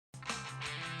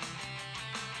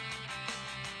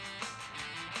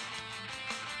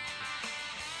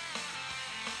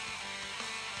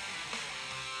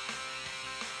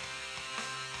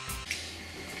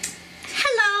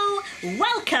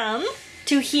Welcome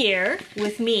to here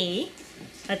with me.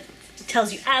 That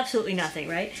tells you absolutely nothing,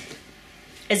 right?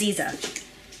 Aziza,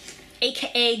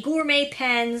 aka Gourmet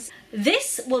Pens.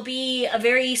 This will be a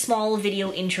very small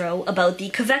video intro about the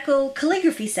Kaweco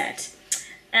Calligraphy Set.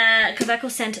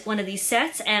 Kaweco sent one of these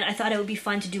sets and I thought it would be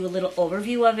fun to do a little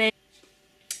overview of it.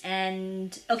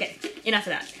 And okay, enough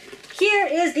of that. Here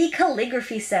is the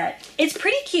calligraphy set. It's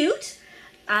pretty cute.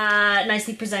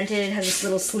 Nicely presented. It has this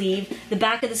little sleeve. The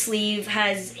back of the sleeve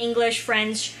has English,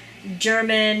 French,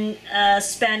 German,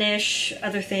 Spanish,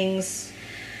 other things.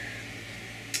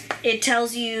 It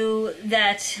tells you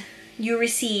that you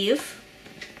receive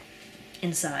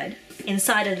inside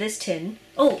of this tin.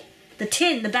 Oh,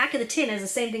 the back of the tin is the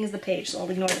same thing as the page, so I'll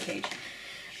ignore the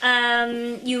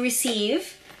page. You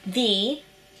receive the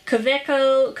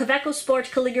Kaweco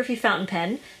Sport Calligraphy Fountain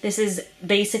Pen. This is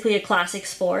basically a classic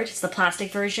sport. It's the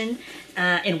plastic version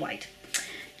in white.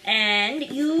 And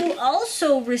you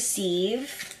also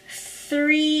receive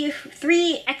three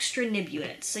extra nib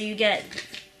units. So you get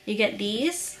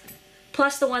these,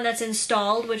 plus the one that's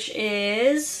installed, which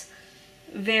is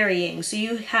varying. So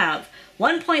you have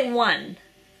 1.1.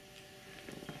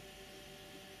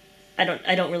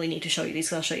 I don't really need to show you these,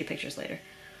 because I'll show you pictures later.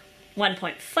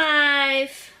 1.5,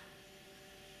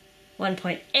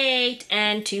 1.8,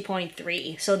 and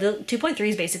 2.3. So the 2.3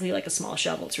 is basically like a small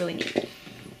shovel. It's really neat.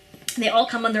 They all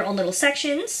come on their own little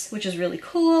sections, which is really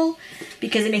cool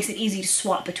because it makes it easy to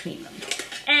swap between them.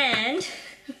 And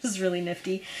this is really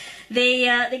nifty.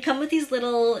 They come with these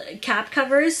little cap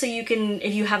covers, so you can,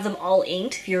 if you have them all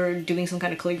inked, if you're doing some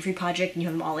kind of calligraphy project and you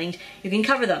have them all inked, you can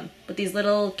cover them with these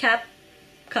little cap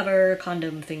cover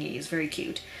condom thingies. Very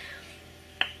cute.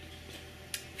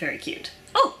 Very cute.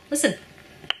 Oh, listen.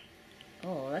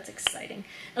 Oh, that's exciting.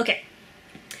 Okay.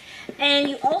 And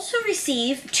you also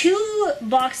receive 2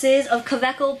 boxes of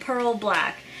Kaweco Pearl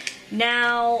Black.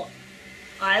 Now,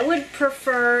 I would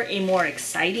prefer a more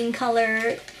exciting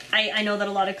color. I know that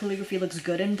a lot of calligraphy looks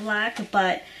good in black,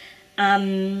 but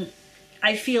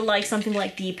I feel like something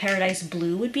like the Paradise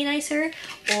Blue would be nicer,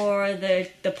 or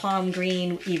the Palm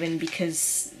Green even,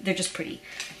 because they're just pretty.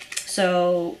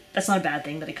 So that's not a bad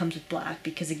thing that it comes with black,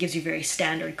 because it gives you a very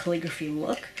standard calligraphy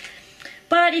look.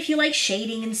 But if you like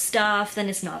shading and stuff, then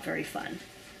it's not very fun.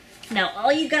 Now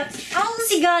all you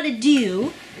gotta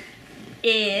do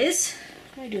is,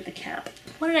 what did I do with the cap?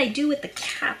 What did I do with the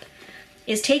cap?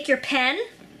 Is take your pen.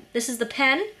 This is the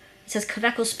pen. It says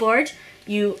Kaweco Sport.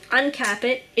 You uncap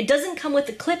it. It doesn't come with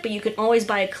the clip, but you can always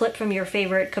buy a clip from your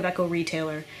favorite Kaweco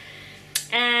retailer.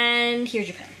 And here's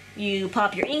your pen. You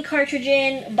pop your ink cartridge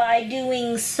in. By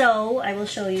doing so, I will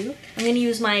show you. I'm going to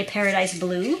use my Paradise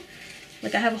Blue.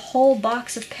 Look, I have a whole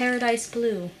box of Paradise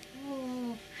Blue.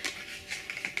 Oh.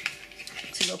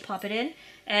 So we'll pop it in.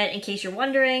 And in case you're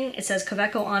wondering, it says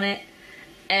Kaweco on it.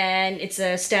 And it's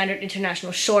a standard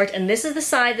international short. And this is the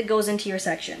side that goes into your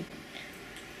section.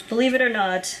 Believe it or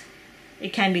not,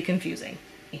 it can be confusing.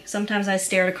 Sometimes I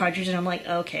stare at a cartridge and I'm like,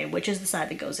 okay, which is the side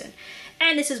that goes in?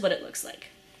 And this is what it looks like.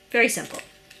 Very simple.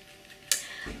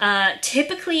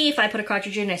 Typically, if I put a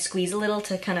cartridge in, I squeeze a little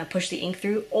to kind of push the ink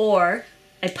through, or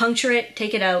I puncture it,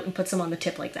 take it out, and put some on the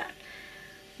tip like that.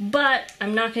 But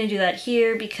I'm not going to do that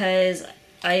here because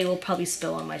I will probably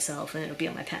spill on myself and it'll be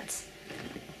on my pants.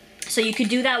 So you could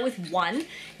do that with one.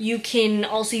 You can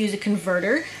also use a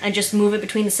converter and just move it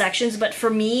between the sections, but for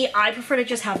me, I prefer to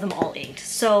just have them all inked.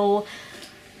 So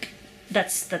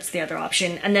that's the other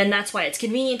option. And then that's why it's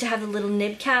convenient to have the little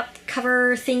nib cap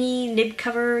cover thingy, nib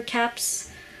cover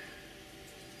caps.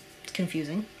 It's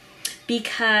confusing.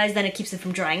 Because then it keeps them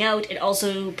from drying out. It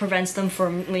also prevents them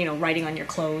from, you know, writing on your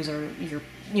clothes or your,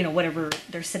 you know, whatever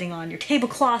they're sitting on, your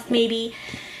tablecloth maybe,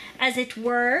 as it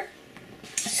were.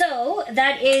 So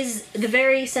that is the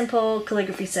very simple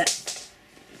calligraphy set.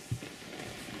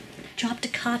 Dropped a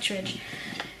cartridge.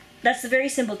 That's the very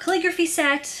simple calligraphy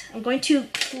set. I'm going to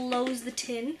close the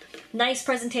tin. Nice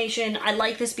presentation. I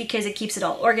like this because it keeps it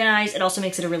all organized. It also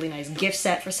makes it a really nice gift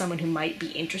set for someone who might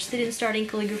be interested in starting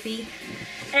calligraphy.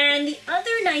 And the other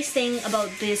nice thing about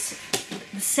this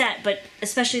set, but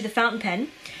especially the fountain pen,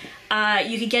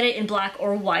 you could get it in black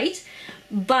or white,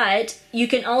 but you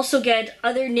can also get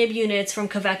other nib units from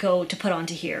Kaweco to put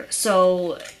onto here.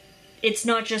 So it's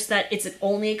not just that it's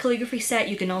only a calligraphy set,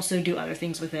 you can also do other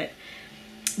things with it.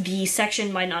 The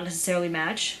section might not necessarily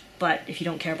match, but if you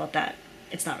don't care about that,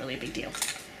 it's not really a big deal.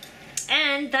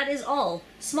 And that is all.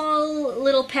 Small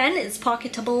little pen, it's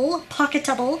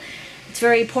pocketable. It's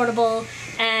very portable,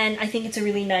 and I think it's a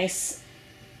really nice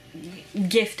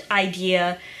gift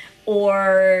idea,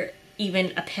 or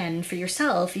even a pen for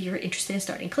yourself if you're interested in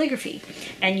starting calligraphy.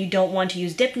 And you don't want to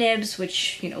use dip nibs,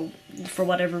 which, you know, for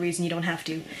whatever reason you don't have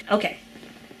to. Okay.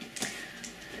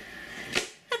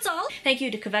 That's all. Thank you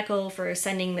to Kaweco for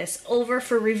sending this over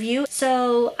for review.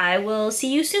 So I will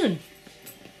see you soon.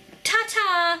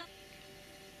 Ta-ta!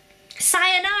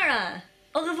 Sayonara!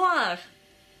 Au revoir!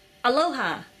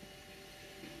 Aloha!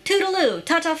 Toodaloo!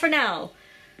 Ta-ta for now!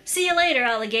 See you later,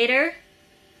 alligator!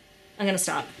 I'm gonna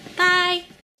stop. Bye!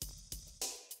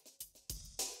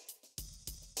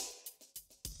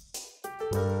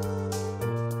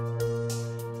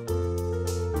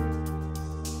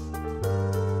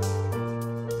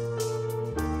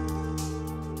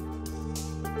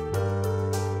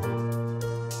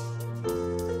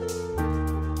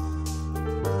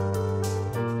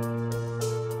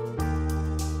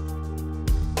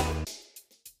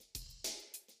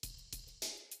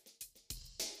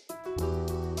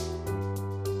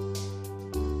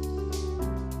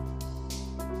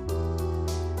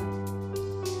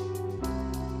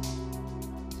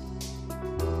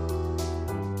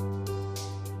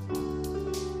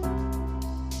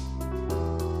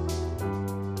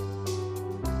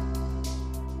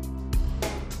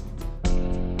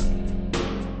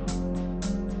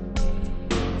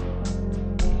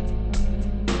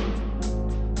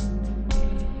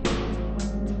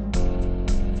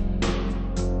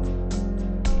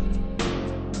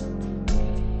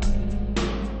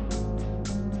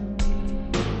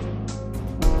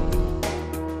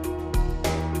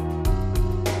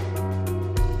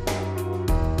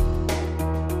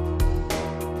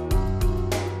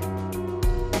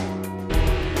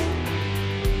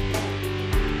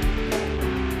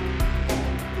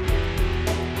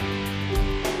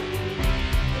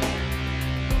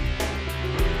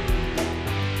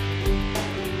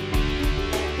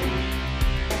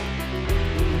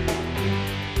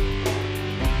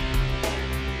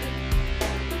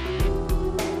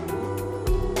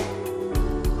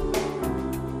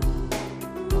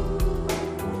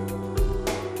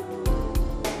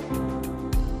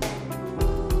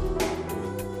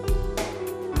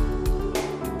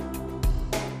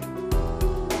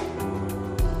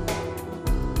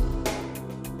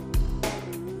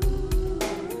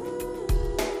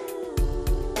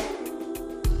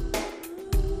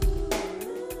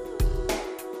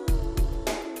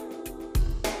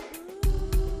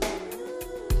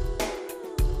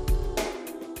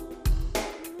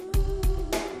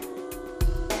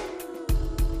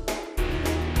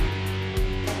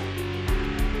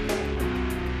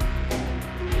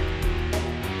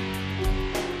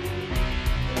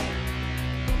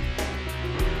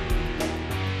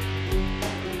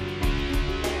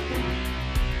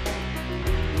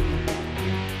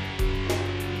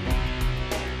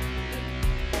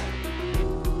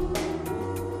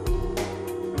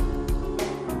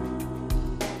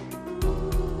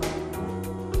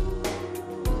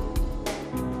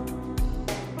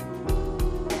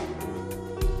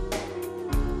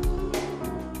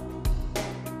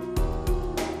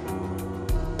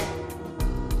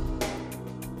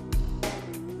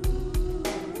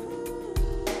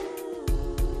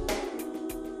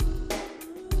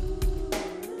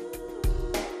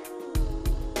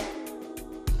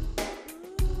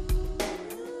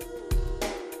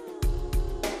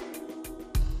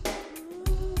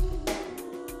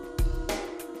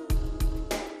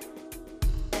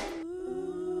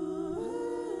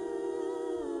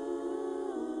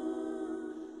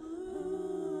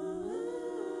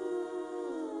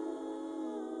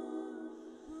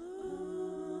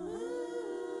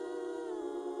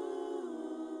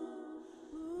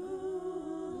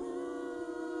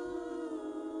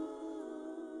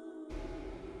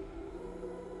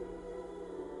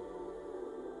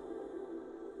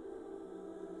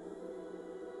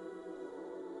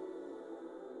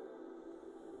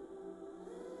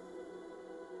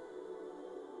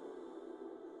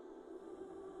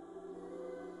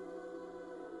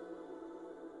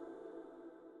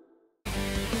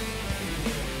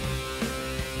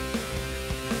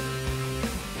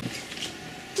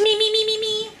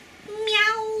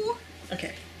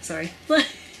 Sorry.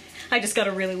 I just got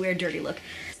a really weird dirty look.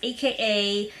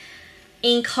 AKA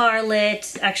ink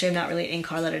harlot. Actually, I'm not really an ink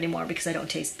harlot anymore because I don't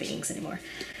taste the inks anymore.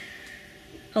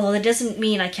 Although that doesn't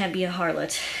mean I can't be a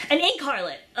harlot. An ink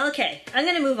harlot! Okay, I'm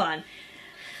gonna move on.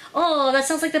 Oh, that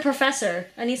sounds like the professor.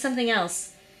 I need something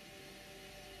else.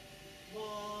 Boy.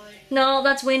 No,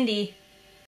 that's Windy.